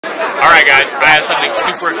Alright guys, I have something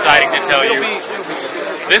super exciting to tell you.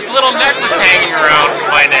 This little necklace hanging around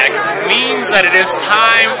my neck means that it is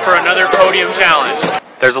time for another Podium challenge.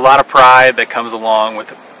 There's a lot of pride that comes along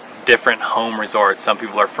with different home resorts. Some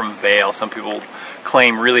people are from Vail, some people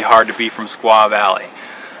claim really hard to be from Squaw Valley.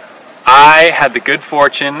 I had the good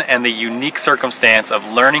fortune and the unique circumstance of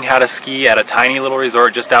learning how to ski at a tiny little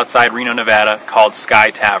resort just outside Reno, Nevada called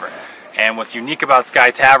Sky Tavern. And what's unique about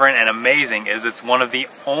Sky Tavern and amazing is it's one of the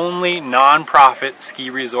only non-profit ski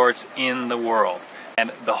resorts in the world.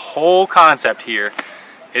 And the whole concept here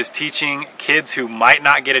is teaching kids who might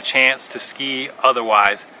not get a chance to ski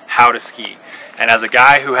otherwise how to ski. And as a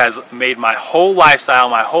guy who has made my whole lifestyle,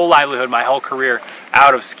 my whole livelihood, my whole career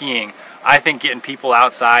out of skiing, I think getting people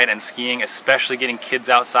outside and skiing, especially getting kids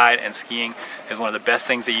outside and skiing, is one of the best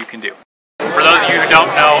things that you can do. For those of you who don't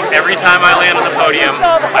know, every time I land on the podium,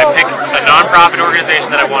 I pick a non-profit organization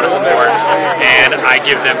that I want to support, and I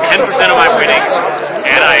give them 10% of my winnings,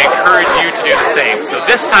 and I encourage you to do the same. So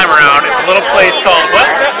this time around, it's a little place called, what,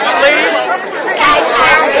 ladies? Sky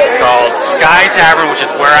Tavern. It's called Sky Tavern, which is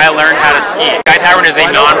where I learned how to ski. Sky Tavern is a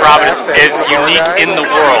non-profit. It's unique in the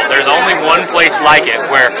world. There's only one place like it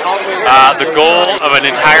where the goal of an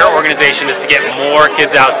entire organization is to get more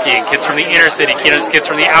kids out skiing. Kids from the inner city, kids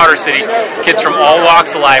from the outer city, kids from all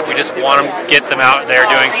walks of life. We just want to get them out there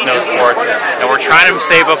doing snow sports. And we're trying to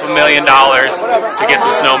save up $1 million to get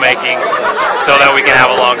some snowmaking so that we can have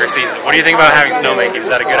a longer season. What do you think about having snowmaking? Is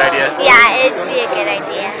that a good idea? Yeah, it'd be a good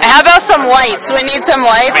idea. How about some lights? We need some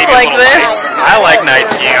lights. Maybe like this. I like night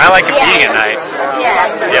skiing. I like it being at night.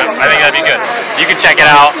 Yeah, I think that'd be good. You can check it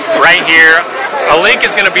out right here. A link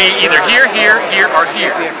is going to be either here, or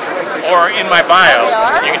here, or in my bio.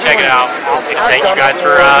 You can check it out. And thank you guys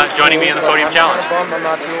for joining me in the Podium Challenge.